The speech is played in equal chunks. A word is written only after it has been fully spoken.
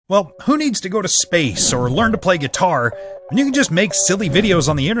Well, who needs to go to space or learn to play guitar when you can just make silly videos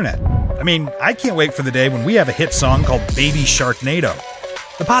on the internet? I mean, I can't wait for the day when we have a hit song called Baby Sharknado.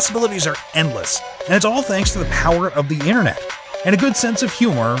 The possibilities are endless, and it's all thanks to the power of the internet, and a good sense of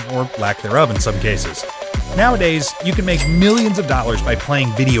humor, or lack thereof in some cases. Nowadays, you can make millions of dollars by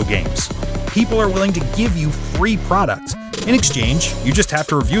playing video games. People are willing to give you free products. In exchange, you just have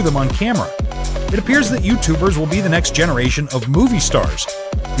to review them on camera. It appears that YouTubers will be the next generation of movie stars.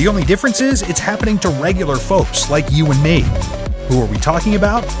 The only difference is it's happening to regular folks like you and me. Who are we talking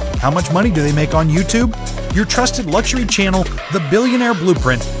about? How much money do they make on YouTube? Your trusted luxury channel, The Billionaire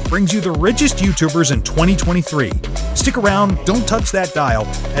Blueprint, brings you the richest YouTubers in 2023. Stick around, don't touch that dial,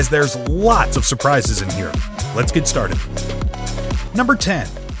 as there's lots of surprises in here. Let's get started. Number 10.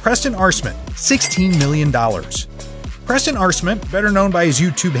 Preston Arsmit, $16 million. Preston Arsmit, better known by his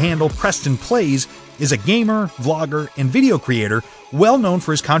YouTube handle Preston Plays, is a gamer, vlogger, and video creator well known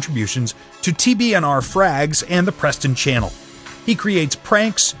for his contributions to TBNR Frags and the Preston channel. He creates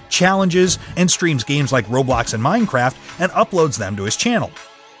pranks, challenges, and streams games like Roblox and Minecraft and uploads them to his channel.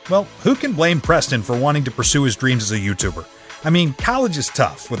 Well, who can blame Preston for wanting to pursue his dreams as a YouTuber? I mean, college is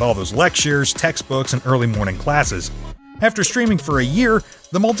tough with all those lectures, textbooks, and early morning classes. After streaming for a year,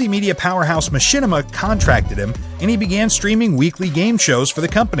 the multimedia powerhouse Machinima contracted him, and he began streaming weekly game shows for the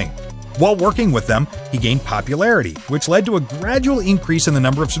company. While working with them, he gained popularity, which led to a gradual increase in the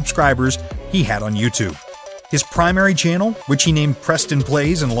number of subscribers he had on YouTube. His primary channel, which he named Preston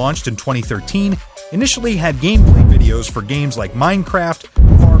Plays and launched in 2013, initially had gameplay videos for games like Minecraft,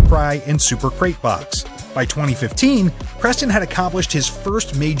 Far Cry, and Super Crate Box. By 2015, Preston had accomplished his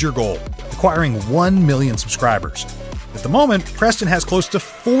first major goal, acquiring 1 million subscribers. At the moment, Preston has close to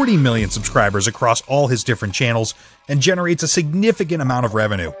 40 million subscribers across all his different channels and generates a significant amount of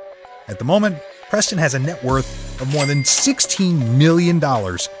revenue. At the moment, Preston has a net worth of more than $16 million,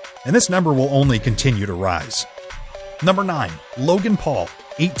 and this number will only continue to rise. Number 9. Logan Paul,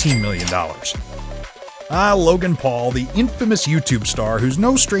 $18 million. Logan Paul, the infamous YouTube star who's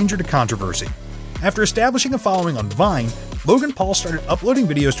no stranger to controversy. After establishing a following on Vine, Logan Paul started uploading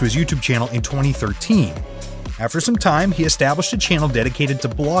videos to his YouTube channel in 2013. After some time, he established a channel dedicated to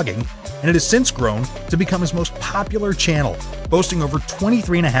blogging, and it has since grown to become his most popular channel, boasting over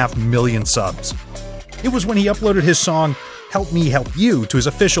 23.5 million subs. It was when he uploaded his song, Help Me Help You, to his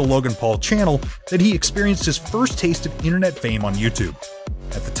official Logan Paul channel that he experienced his first taste of internet fame on YouTube.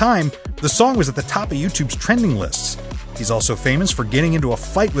 At the time, the song was at the top of YouTube's trending lists. He's also famous for getting into a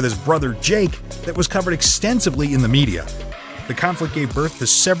fight with his brother Jake that was covered extensively in the media. The conflict gave birth to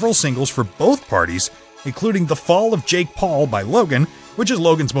several singles for both parties, including The Fall of Jake Paul by Logan, which is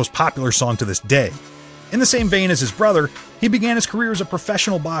Logan's most popular song to this day. In the same vein as his brother, he began his career as a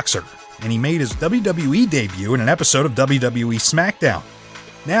professional boxer, and he made his WWE debut in an episode of WWE SmackDown.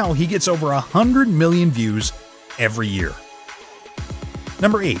 Now he gets over 100 million views every year.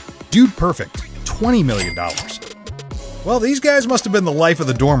 Number 8. Dude Perfect, $20 million. Well, these guys must have been the life of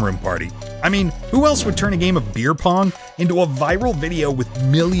the dorm room party. I mean, who else would turn a game of beer pong into a viral video with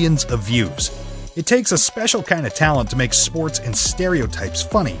millions of views? It takes a special kind of talent to make sports and stereotypes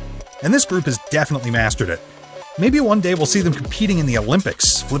funny, and this group has definitely mastered it. Maybe one day we'll see them competing in the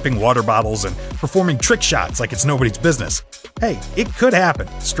Olympics, flipping water bottles and performing trick shots like it's nobody's business. Hey, it could happen.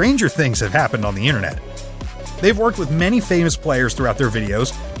 Stranger things have happened on the internet. They've worked with many famous players throughout their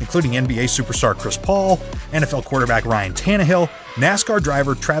videos, including NBA superstar Chris Paul, NFL quarterback Ryan Tannehill, NASCAR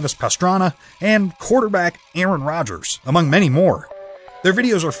driver Travis Pastrana, and quarterback Aaron Rodgers, among many more. Their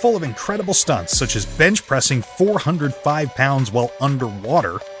videos are full of incredible stunts, such as bench pressing 405 pounds while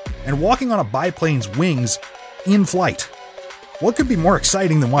underwater, and walking on a biplane's wings in flight. What could be more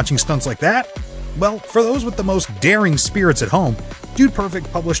exciting than watching stunts like that? Well, for those with the most daring spirits at home, Dude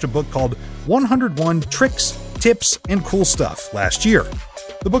Perfect published a book called 101 Tricks, Tips, and Cool Stuff last year.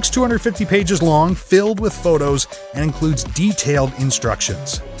 The book's 250 pages long, filled with photos, and includes detailed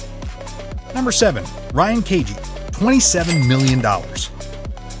instructions. Number 7. Ryan KG, $27 million.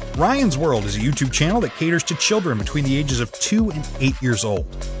 Ryan's World is a YouTube channel that caters to children between the ages of 2 and 8 years old.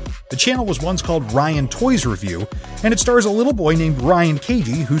 The channel was once called Ryan Toys Review, and it stars a little boy named Ryan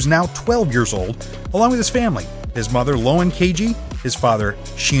KG, who's now 12 years old, along with his family, his mother Loan KG, his father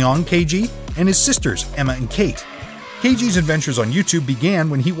Xiong KG, and his sisters Emma and Kate. KG's adventures on YouTube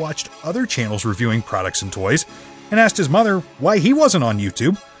began when he watched other channels reviewing products and toys, and asked his mother why he wasn't on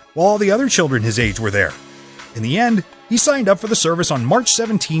YouTube, while all the other children his age were there. In the end, he signed up for the service on March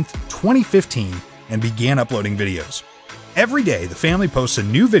 17, 2015, and began uploading videos. Every day, the family posts a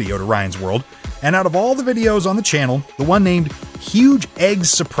new video to Ryan's World, and out of all the videos on the channel, the one named Huge Eggs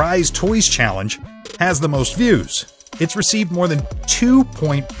Surprise Toys Challenge has the most views. It's received more than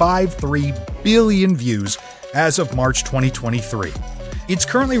 2.53 billion views as of March 2023. It's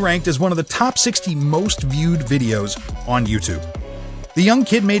currently ranked as one of the top 60 most viewed videos on YouTube. The young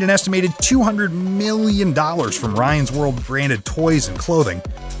kid made an estimated $200 million from Ryan's World branded toys and clothing,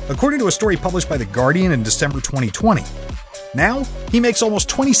 according to a story published by The Guardian in December 2020. Now, he makes almost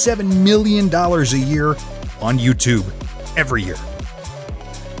 $27 million a year on YouTube every year.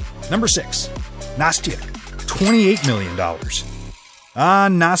 Number 6. Nastya, $28 million.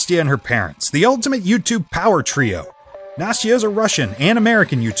 Nastya and her parents, the ultimate YouTube power trio. Nastya is a Russian and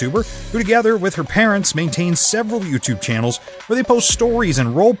American YouTuber who, together with her parents, maintains several YouTube channels where they post stories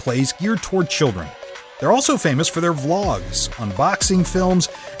and role plays geared toward children. They're also famous for their vlogs, unboxing films,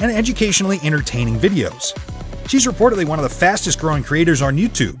 and educationally entertaining videos. She's reportedly one of the fastest growing creators on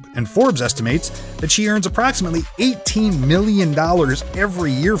YouTube, and Forbes estimates that she earns approximately $18 million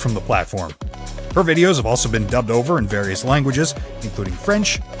every year from the platform. Her videos have also been dubbed over in various languages, including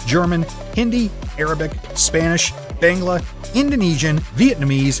French, German, Hindi, Arabic, Spanish, Bangla, Indonesian,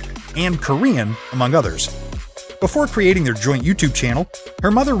 Vietnamese, and Korean, among others. Before creating their joint YouTube channel,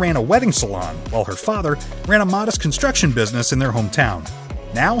 her mother ran a wedding salon, while her father ran a modest construction business in their hometown.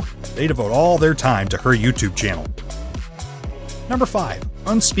 Now, they devote all their time to her YouTube channel. Number 5.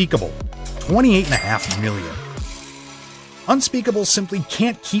 Unspeakable, $28.5 million. Unspeakable simply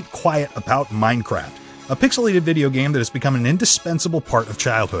can't keep quiet about Minecraft, a pixelated video game that has become an indispensable part of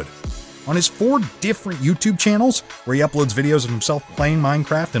childhood. On his 4 different YouTube channels, where he uploads videos of himself playing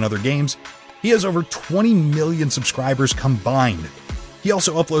Minecraft and other games, he has over 20 million subscribers combined. He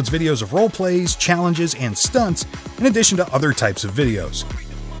also uploads videos of roleplays, challenges, and stunts, in addition to other types of videos.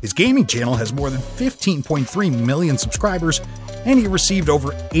 His gaming channel has more than 15.3 million subscribers, and he received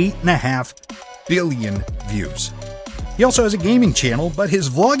over 8.5 billion views. He also has a gaming channel, but his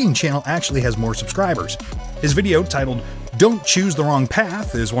vlogging channel actually has more subscribers. His video, titled Don't Choose the Wrong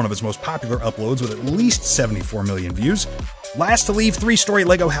Path, is one of his most popular uploads with at least 74 million views. Last to Leave 3-story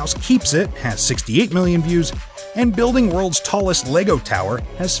Lego house Keeps It has 68 million views, and Building World's Tallest Lego Tower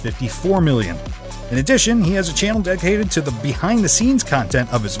has 54 million. In addition, he has a channel dedicated to the behind-the-scenes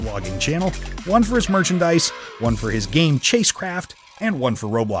content of his vlogging channel, one for his merchandise, one for his game Chasecraft, and one for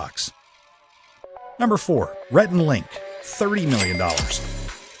Roblox. Number 4. Rhett and Link, $30 million.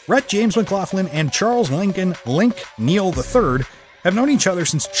 Rhett James McLaughlin and Charles Lincoln Link Neal III have known each other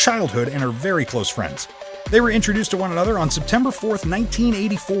since childhood and are very close friends. They were introduced to one another on September 4th,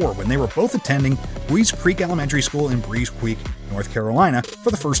 1984, when they were both attending Breeze Creek Elementary School in Breeze Creek, North Carolina, for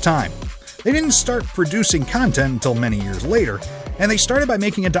the first time. They didn't start producing content until many years later, and they started by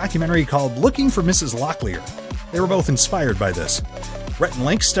making a documentary called Looking for Mrs. Locklear. They were both inspired by this. Rhett and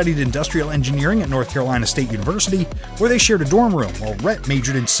Link studied industrial engineering at North Carolina State University, where they shared a dorm room, while Rhett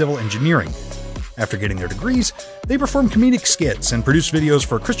majored in civil engineering. After getting their degrees, they performed comedic skits and produced videos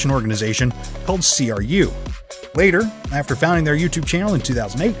for a Christian organization called CRU. Later, after founding their YouTube channel in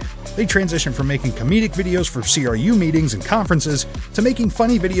 2008, they transitioned from making comedic videos for CRU meetings and conferences to making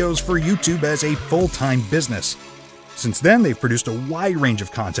funny videos for YouTube as a full-time business. Since then, they've produced a wide range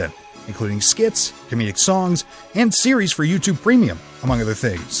of content, including skits, comedic songs, and series for YouTube Premium, among other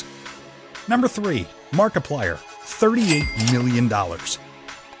things. Number 3. Markiplier, $38 million.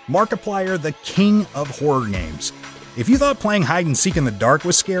 Markiplier, the king of horror games. If you thought playing hide and seek in the dark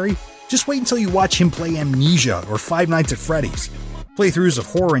was scary, just wait until you watch him play Amnesia or Five Nights at Freddy's. Playthroughs of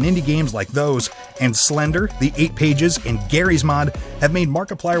horror and indie games like those, and Slender, The 8 Pages, and Gary's Mod have made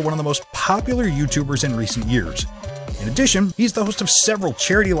Markiplier one of the most popular YouTubers in recent years. In addition, he's the host of several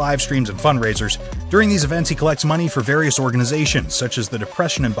charity live streams and fundraisers. During these events, he collects money for various organizations, such as the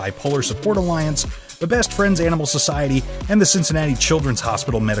Depression and Bipolar Support Alliance, the Best Friends Animal Society, and the Cincinnati Children's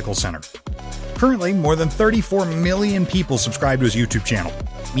Hospital Medical Center. Currently, more than 34 million people subscribe to his YouTube channel.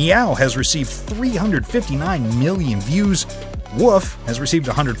 Meow has received 359 million views. Woof has received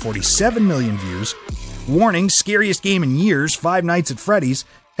 147 million views. Warning, scariest game in years, Five Nights at Freddy's,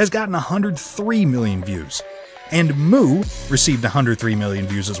 has gotten 103 million views. And Moo received 103 million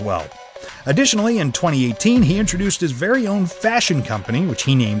views as well. Additionally, in 2018, he introduced his very own fashion company, which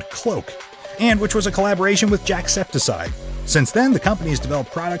he named Cloak, and which was a collaboration with Jacksepticeye. Since then, the company has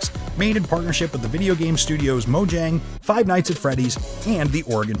developed products made in partnership with the video game studios Mojang, Five Nights at Freddy's, and the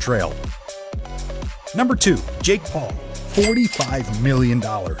Oregon Trail. Number 2. Jake Paul, $45 million.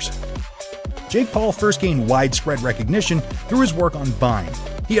 Jake Paul first gained widespread recognition through his work on Vine.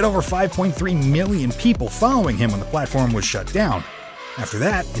 He had over 5.3 million people following him when the platform was shut down. After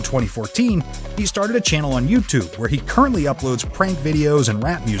that, in 2014, he started a channel on YouTube where he currently uploads prank videos and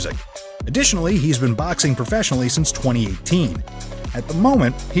rap music. Additionally, he's been boxing professionally since 2018. At the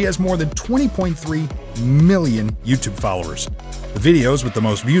moment, he has more than 20.3 million YouTube followers. The videos with the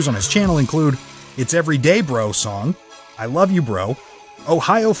most views on his channel include It's Everyday Bro song, I Love You Bro,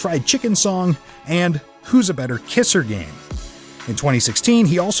 Ohio Fried Chicken song, and Who's a Better Kisser game. In 2016,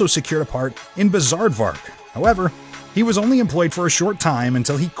 he also secured a part in Bizarrevark. However, he was only employed for a short time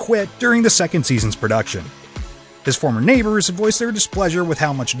until he quit during the second season's production. His former neighbors have voiced their displeasure with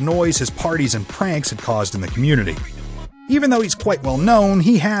how much noise his parties and pranks had caused in the community. Even though he's quite well known,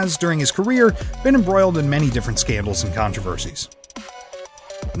 he has, during his career, been embroiled in many different scandals and controversies.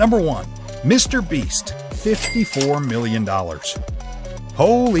 Number 1. Mr. Beast, $54 million.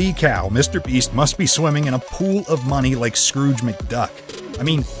 Holy cow, Mr. Beast must be swimming in a pool of money like Scrooge McDuck. I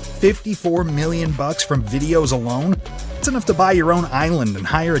mean, $54 million from videos alone? It's enough to buy your own island and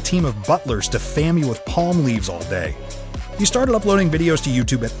hire a team of butlers to fam you with palm leaves all day. He started uploading videos to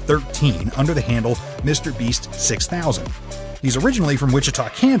YouTube at 13 under the handle MrBeast6000. He's originally from Wichita,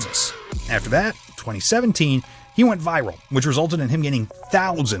 Kansas. After that, 2017, he went viral, which resulted in him gaining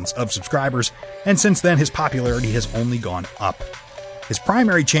thousands of subscribers, and since then his popularity has only gone up. His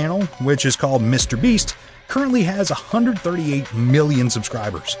primary channel, which is called Mr. Beast, currently has 138 million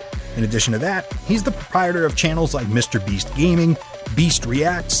subscribers. In addition to that, he's the proprietor of channels like Mr. Beast Gaming, Beast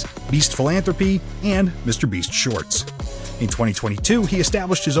Reacts, Beast Philanthropy, and Mr. Beast Shorts. In 2022, he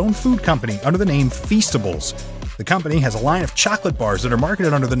established his own food company under the name Feastables. The company has a line of chocolate bars that are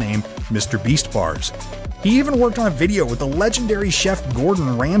marketed under the name Mr. Beast Bars. He even worked on a video with the legendary chef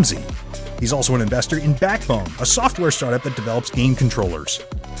Gordon Ramsay. He's also an investor in Backbone, a software startup that develops game controllers.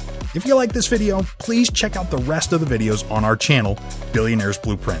 If you like this video, please check out the rest of the videos on our channel, Billionaire's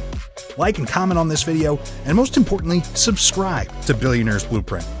Blueprint. Like and comment on this video, and most importantly, subscribe to Billionaire's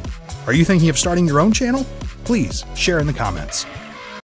Blueprint. Are you thinking of starting your own channel? Please share in the comments.